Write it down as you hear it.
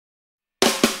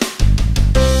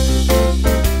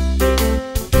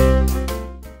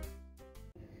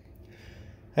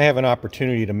I have an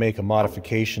opportunity to make a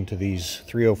modification to these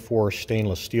 304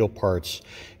 stainless steel parts.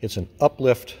 It's an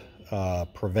uplift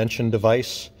prevention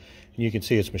device. And you can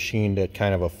see it's machined at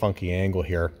kind of a funky angle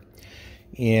here.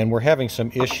 And we're having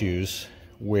some issues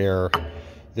where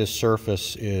this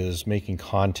surface is making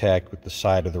contact with the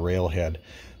side of the railhead.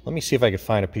 Let me see if I can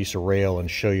find a piece of rail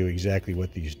and show you exactly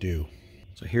what these do.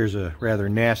 So here's a rather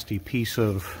nasty piece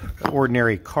of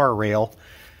ordinary car rail.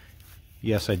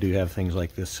 Yes, I do have things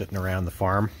like this sitting around the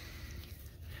farm.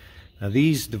 Now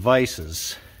these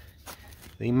devices,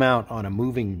 they mount on a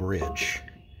moving bridge.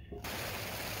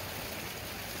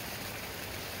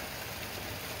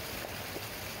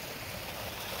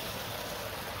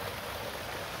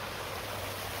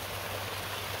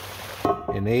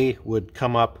 And they would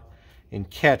come up and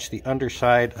catch the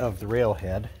underside of the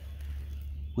railhead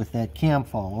with that cam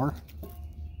follower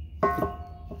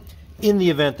in the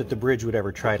event that the bridge would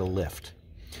ever try to lift.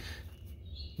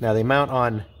 Now they mount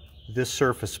on this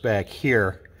surface back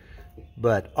here,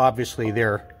 but obviously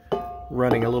they're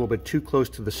running a little bit too close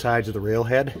to the sides of the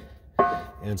railhead,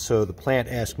 and so the plant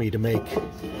asked me to make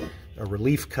a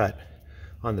relief cut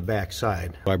on the back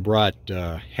side. I brought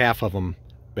half of them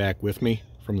back with me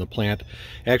from the plant.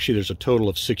 Actually, there's a total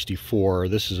of 64.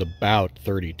 This is about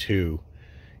 32,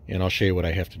 and I'll show you what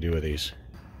I have to do with these.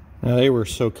 Now they were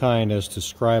so kind as to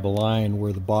scribe a line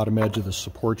where the bottom edge of the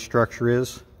support structure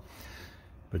is.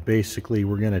 But basically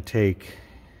we're going to take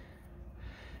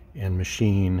and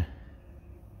machine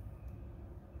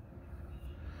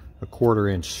a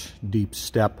 1/4 inch deep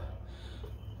step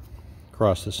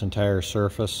across this entire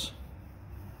surface.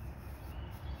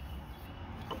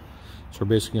 So we're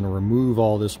basically going to remove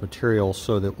all this material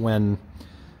so that when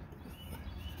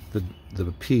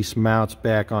the piece mounts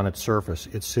back on its surface,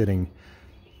 it's sitting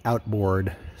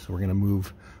outboard. So we're going to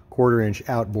move 1/4 inch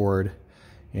outboard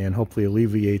and hopefully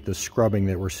alleviate the scrubbing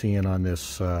that we're seeing on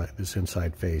this this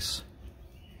inside face.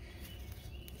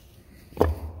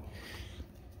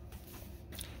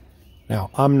 Now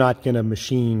I'm not going to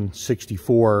machine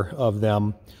 64 of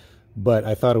them, but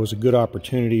I thought it was a good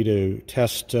opportunity to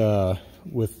test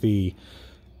with the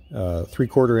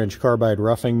 3/4 inch carbide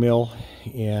roughing mill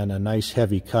and a nice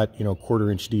heavy cut,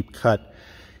 1/4 inch deep cut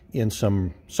in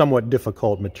some somewhat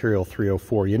difficult material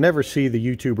 304. You never see the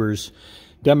YouTubers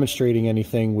demonstrating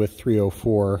anything with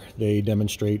 304. They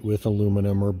demonstrate with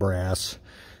aluminum or brass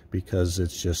because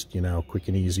it's just, quick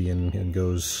and easy and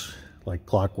goes like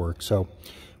clockwork. So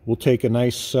we'll take a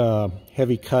nice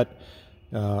heavy cut.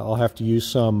 I'll have to use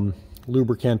some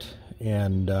lubricant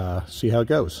and see how it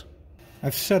goes.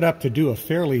 I've set up to do a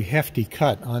fairly hefty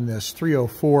cut on this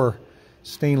 304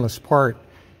 stainless part.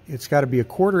 It's got to be a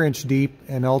 1/4 inch deep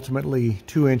and ultimately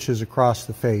 2 inches across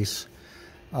the face.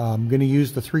 I'm going to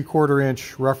use the 3/4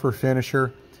 inch rougher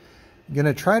finisher. I'm going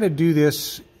to try to do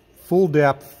this full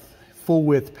depth, full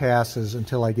width passes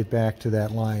until I get back to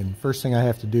that line. First thing I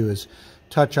have to do is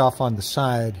touch off on the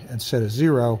side and set a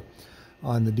 0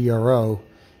 on the DRO,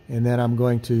 and then I'm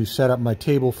going to set up my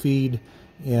table feed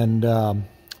and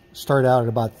start out at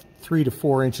about 3 to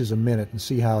 4 inches a minute and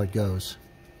see how it goes.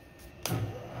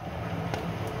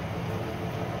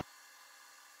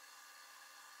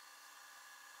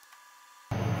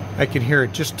 I can hear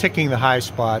it just ticking the high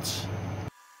spots.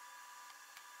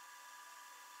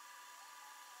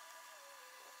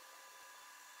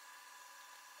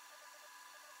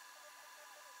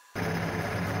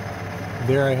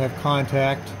 There I have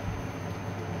contact.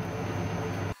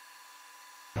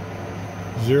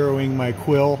 Zeroing my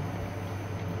quill.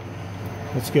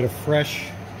 Let's get a fresh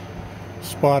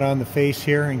spot on the face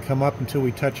here and come up until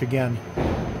we touch again.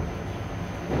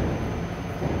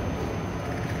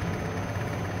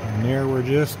 And there we're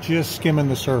just skimming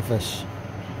the surface.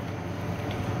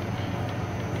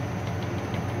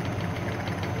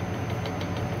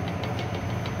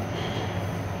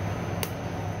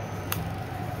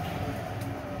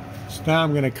 So now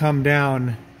I'm going to come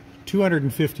down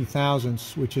 250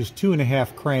 thousandths, which is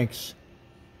 2.5 cranks.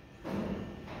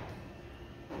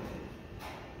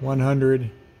 100,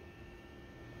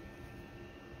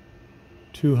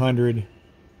 200,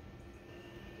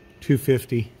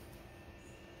 250.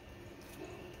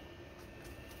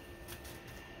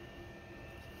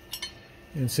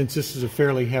 And since this is a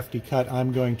fairly hefty cut,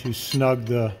 I'm going to snug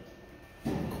the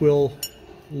quill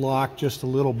lock just a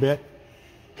little bit.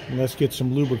 And let's get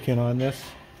some lubricant on this.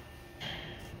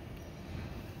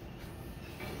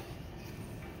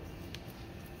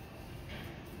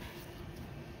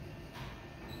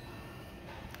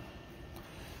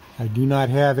 I do not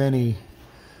have any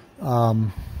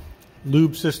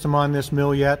lube system on this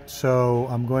mill yet, so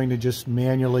I'm going to just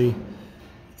manually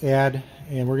add,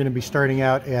 and we're going to be starting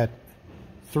out at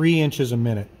 3 inches a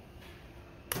minute.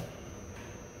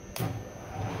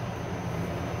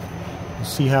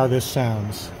 Let's see how this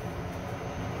sounds.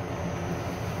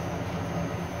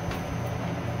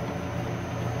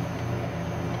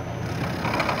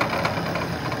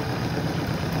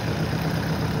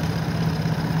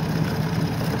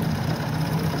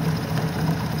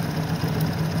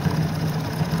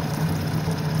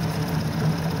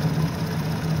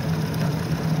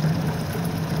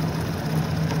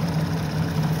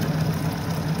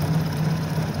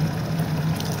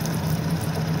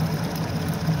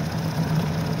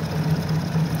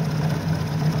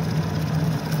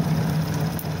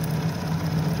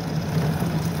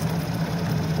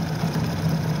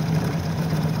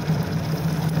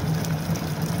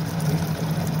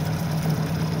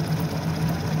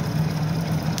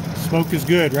 Smoke is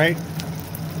good, right?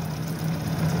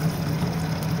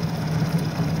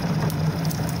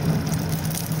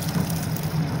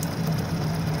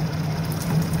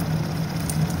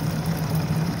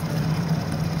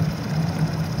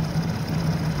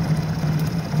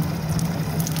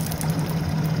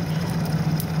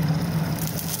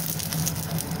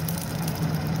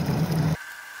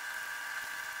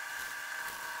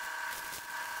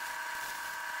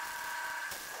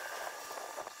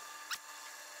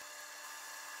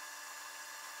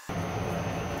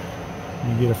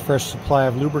 You get a fresh supply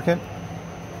of lubricant.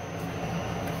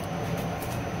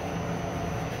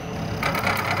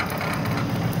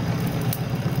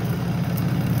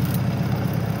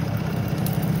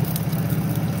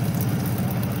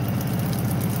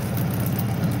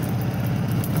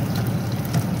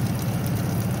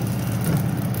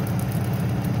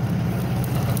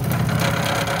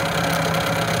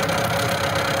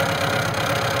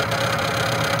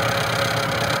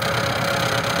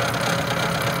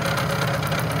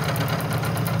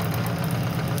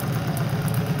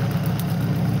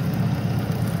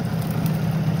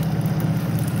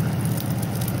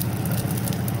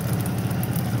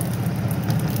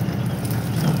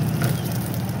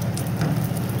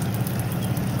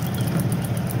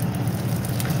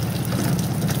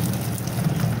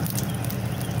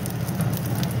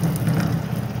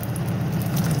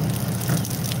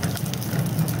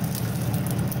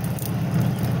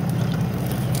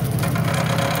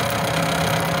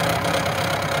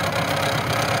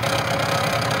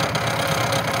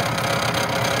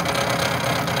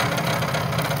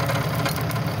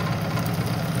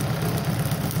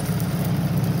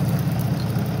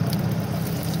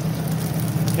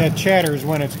 That chatters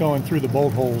when it's going through the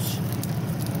bolt holes.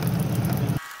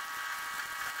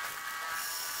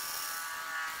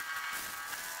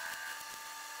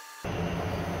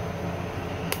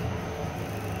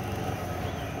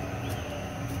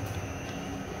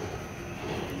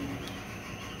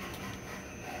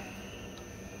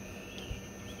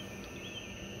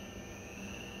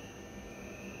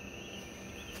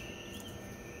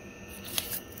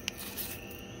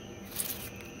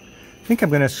 I think I'm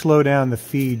going to slow down the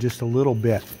feed just a little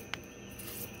bit.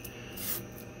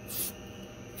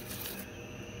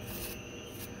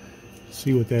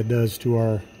 See what that does to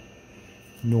our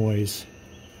noise.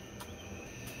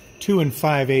 2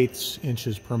 5/8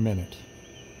 inches per minute.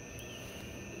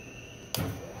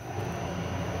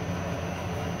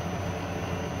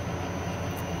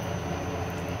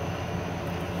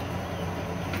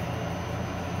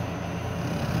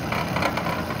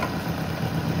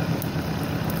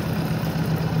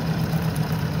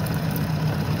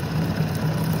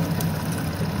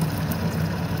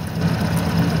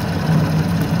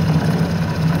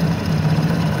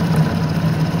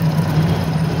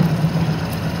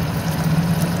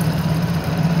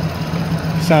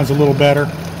 Sounds a little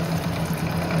better.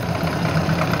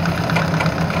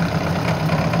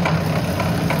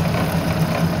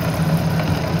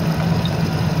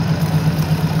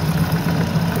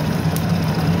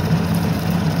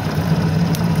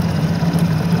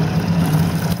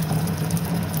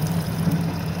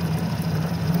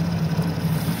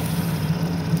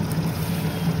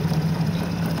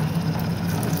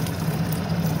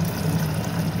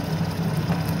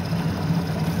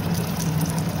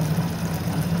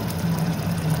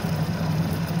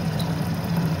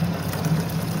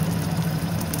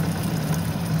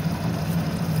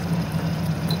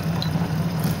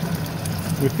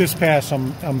 With this pass,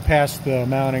 I'm past the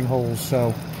mounting holes,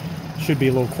 so it should be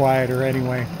a little quieter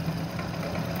anyway.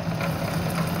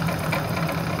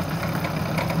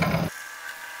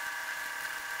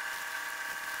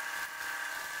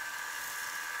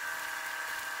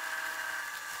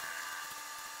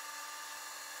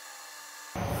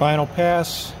 Final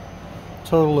pass,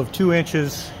 total of 2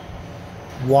 inches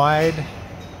wide,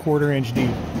 1/4 inch deep.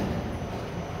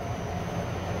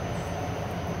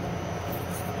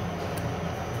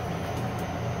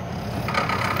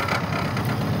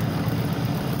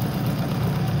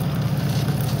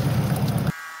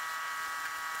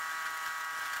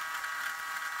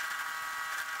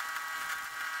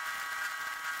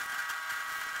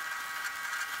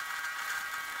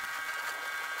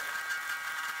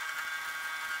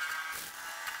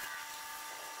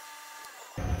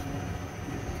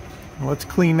 Let's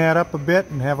clean that up a bit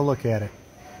and have a look at it.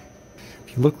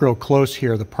 If you look real close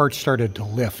here, the part started to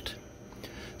lift.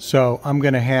 So I'm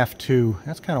going to have to,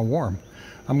 that's kind of warm,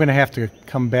 I'm going to have to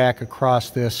come back across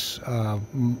this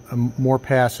more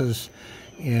passes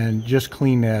and just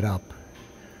clean that up.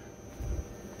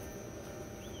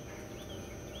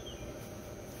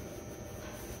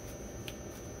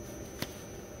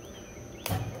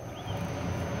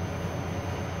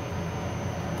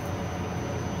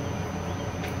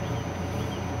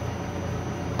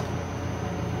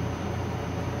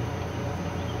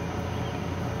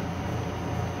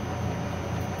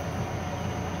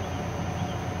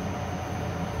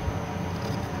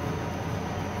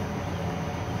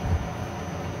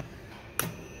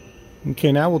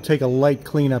 Okay, now we'll take a light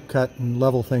cleanup cut and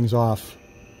level things off.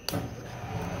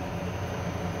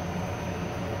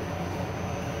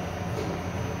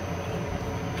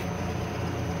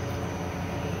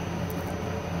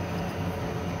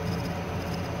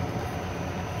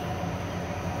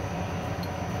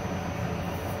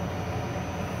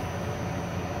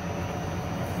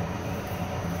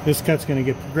 This cut's going to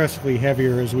get progressively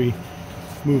heavier as we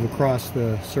move across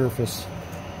the surface.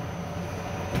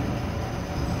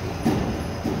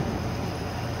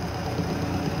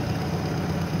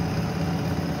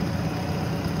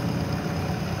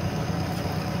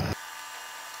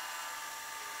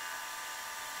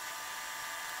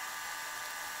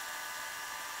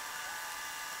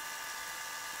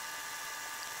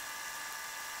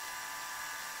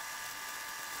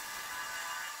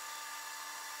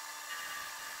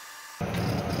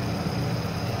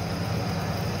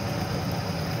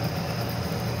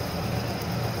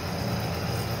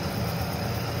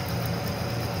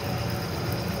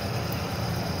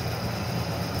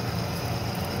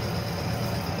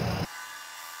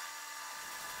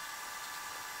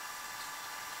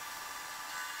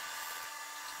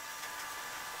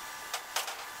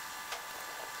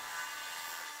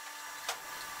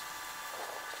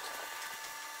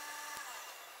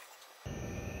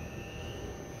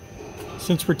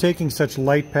 Since we're taking such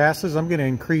light passes, I'm going to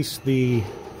increase the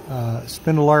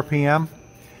spindle RPM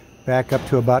back up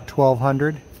to about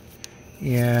 1200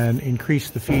 and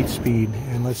increase the feed speed,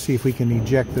 and let's see if we can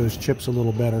eject those chips a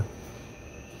little better.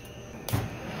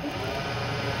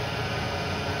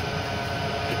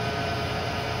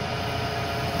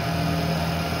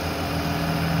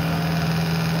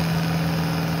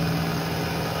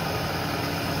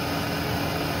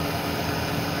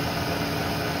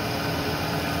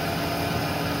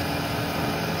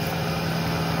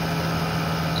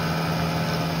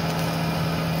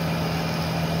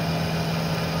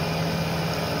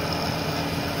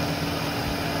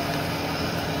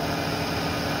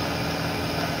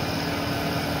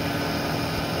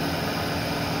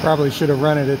 Probably should have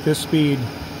run it at this speed,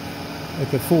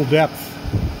 like at full depth.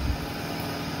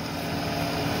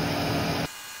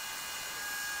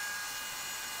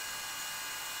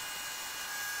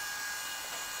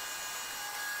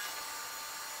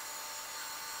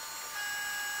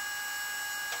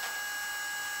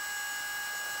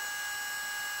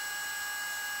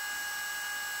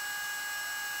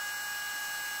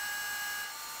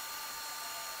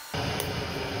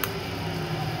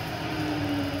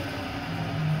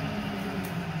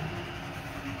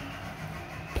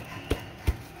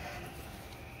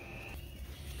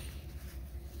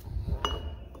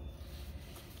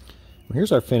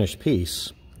 Here's our finished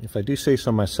piece. If I do say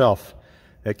so myself,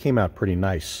 that came out pretty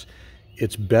nice.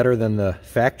 It's better than the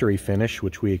factory finish,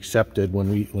 which we accepted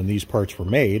when these parts were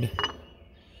made.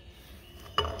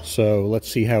 So let's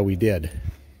see how we did.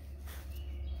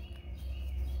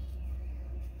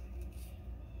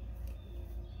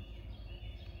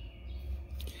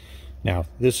 Now,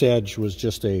 this edge was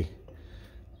just a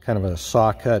kind of a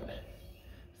saw cut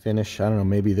finish. I don't know,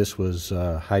 maybe this was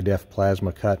high def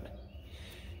plasma cut.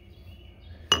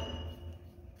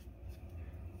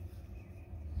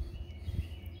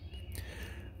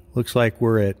 Looks like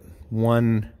we're at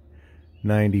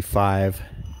 195,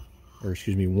 or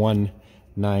excuse me,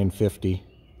 1950.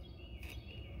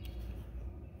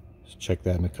 Let's check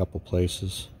that in a couple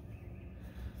places.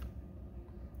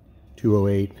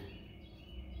 208.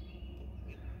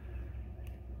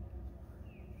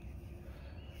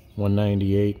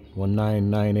 198,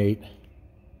 1998.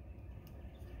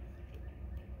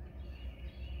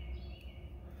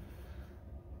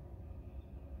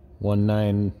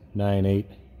 1998.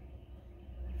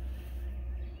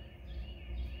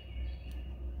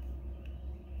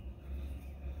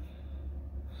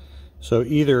 So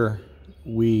either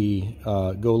we go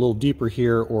a little deeper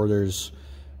here, or there's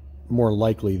more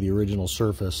likely the original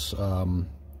surface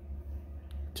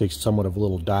takes somewhat of a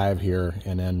little dive here,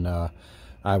 and then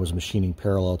I was machining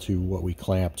parallel to what we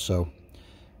clamped, so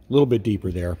a little bit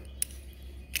deeper there.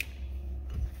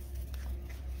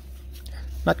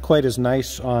 Not quite as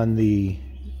nice on the,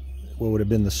 what would have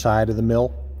been the side of the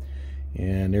mill.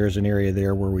 And there's an area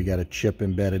there where we got a chip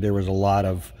embedded. There was a lot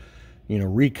of,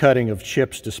 recutting of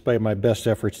chips despite my best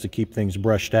efforts to keep things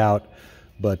brushed out.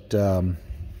 But a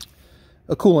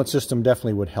coolant system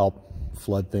definitely would help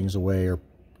flood things away, or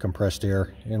compressed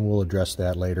air, and we'll address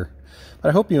that later. But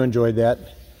I hope you enjoyed that.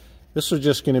 This was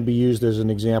just going to be used as an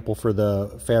example for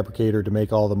the fabricator to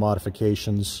make all the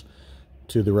modifications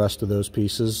to the rest of those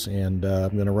pieces, and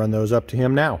I'm going to run those up to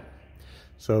him now.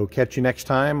 So catch you next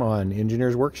time on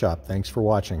Engineer's Workshop. Thanks for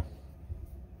watching.